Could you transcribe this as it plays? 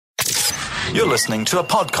You're listening to a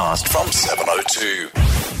podcast from 702.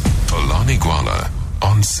 Xolani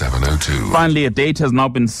on 702. Finally, a date has now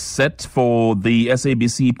been set for the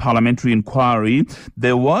SABC parliamentary inquiry.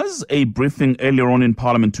 There was a briefing earlier on in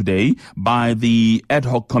Parliament today by the ad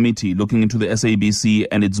hoc committee looking into the SABC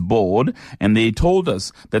and its board, and they told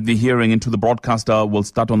us that the hearing into the broadcaster will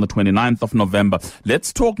start on the 29th of November.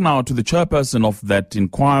 Let's talk now to the chairperson of that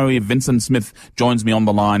inquiry. Vincent Smith joins me on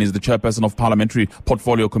the line. He's the chairperson of Parliamentary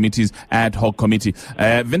Portfolio Committee's ad hoc committee.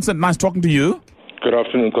 Vincent, nice talking to you. Good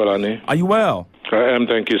afternoon, Xolani. Are you well? I am,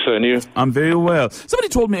 thank you, sir. And you? I'm very well. Somebody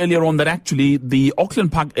told me earlier on that actually the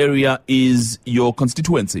Auckland Park area is your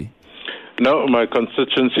constituency. No, my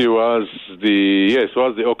constituency was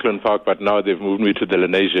the Auckland Park, but now they've moved me to the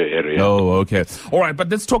Lenasia area. Oh, okay. All right, but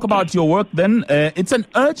let's talk about your work then. It's an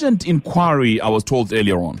urgent inquiry, I was told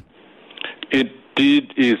earlier on.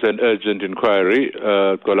 Indeed is an urgent inquiry,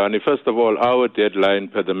 Xolani. First of all, our deadline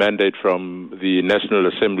per the mandate from the National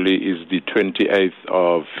Assembly is the 28th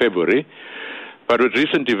of February. But with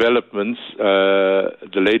recent developments, the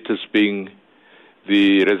latest being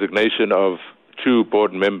the resignation of 2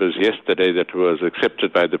 board members yesterday that was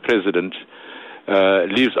accepted by the President,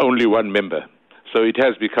 leaves only 1 member. So it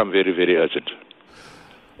has become very, very urgent.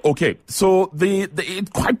 Okay, so it's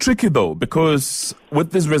quite tricky though, because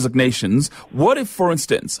with these resignations, what if, for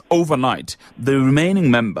instance, overnight, the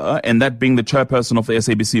remaining member, and that being the chairperson of the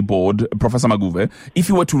SABC board, Professor Maguve, if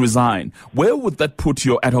he were to resign, where would that put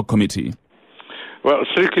your ad hoc committee? Well,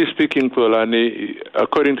 strictly speaking, Xolani,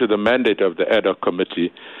 according to the mandate of the ad hoc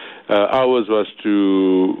committee, ours was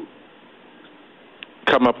to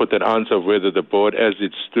come up with an answer of whether the board, as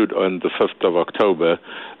it stood on the 5th of October,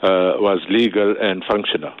 was legal and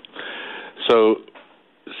functional. So,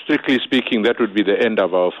 strictly speaking, that would be the end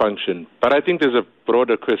of our function. But I think there's a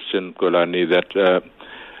broader question, Xolani, that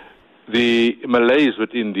the malaise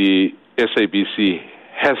within the SABC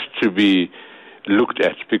has to be looked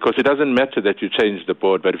at, because it doesn't matter that you change the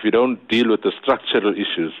board, but if you don't deal with the structural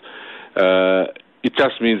issues, it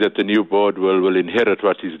just means that the new board will inherit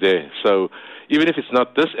what is there. So even if it's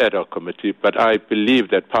not this ad hoc committee, but I believe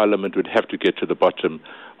that Parliament would have to get to the bottom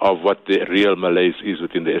of what the real malaise is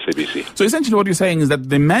within the SABC. So essentially what you're saying is that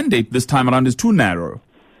the mandate this time around is too narrow.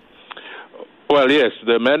 Well, yes,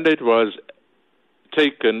 the mandate was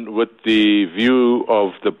taken with the view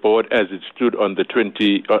of the board as it stood on the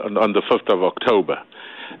 5th of October.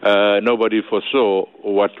 Nobody foresaw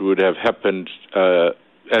what would have happened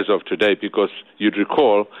as of today, because you'd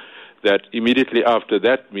recall that immediately after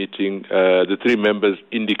that meeting, the 3 members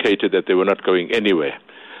indicated that they were not going anywhere.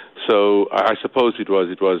 So I suppose it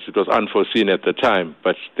was unforeseen at the time,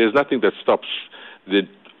 but there's nothing that stops the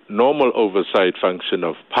normal oversight function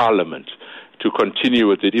of Parliament to continue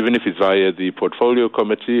with it, even if it's via the Portfolio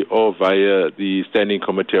Committee or via the Standing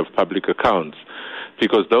Committee of Public Accounts,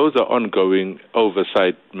 because those are ongoing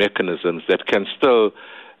oversight mechanisms that can still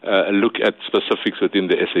look at specifics within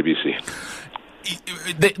the SABC.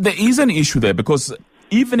 There is an issue there, because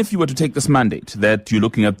even if you were to take this mandate that you're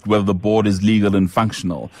looking at whether the board is legal and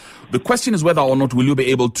functional, the question is whether or not will you be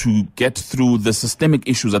able to get through the systemic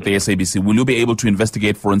issues at the SABC. Will you be able to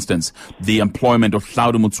investigate, for instance, the employment of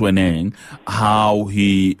Hlaudu Motsueneng, how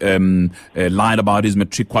he lied about his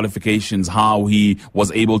matric qualifications, how he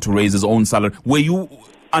was able to raise his own salary? Were you,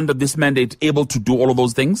 under this mandate, able to do all of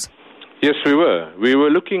those things? Yes, we were. We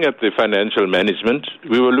were looking at the financial management.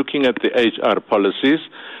 We were looking at the HR policies.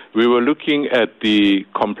 We were looking at the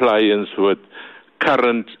compliance with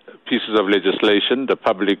current pieces of legislation, the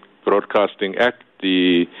Public Broadcasting Act,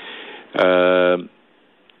 the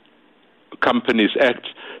Companies Act.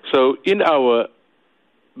 So in our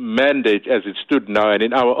mandate as it stood now and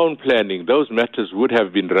in our own planning, those matters would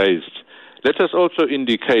have been raised. Let us also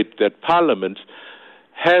indicate that Parliament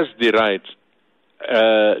has the right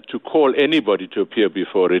to call anybody to appear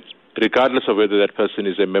before it, regardless of whether that person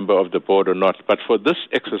is a member of the board or not. But for this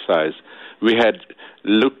exercise, we had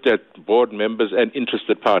looked at board members and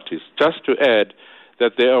interested parties. Just to add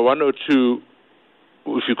that there are 1 or 2,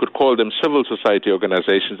 if you could call them civil society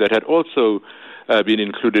organizations, that had also been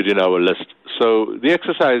included in our list. So the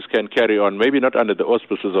exercise can carry on, maybe not under the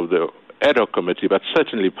auspices of the ad hoc committee, but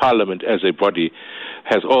certainly Parliament as a body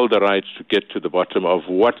has all the rights to get to the bottom of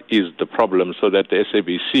what is the problem so that the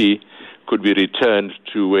SABC could be returned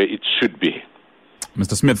to where it should be.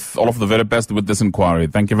 Mr. Smith, all of the very best with this inquiry.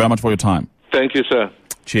 Thank you very much for your time. Thank you, sir.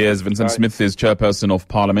 Cheers. Vincent Smith is chairperson of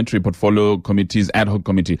Parliamentary Portfolio Committee's ad hoc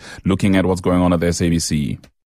committee looking at what's going on at the SABC.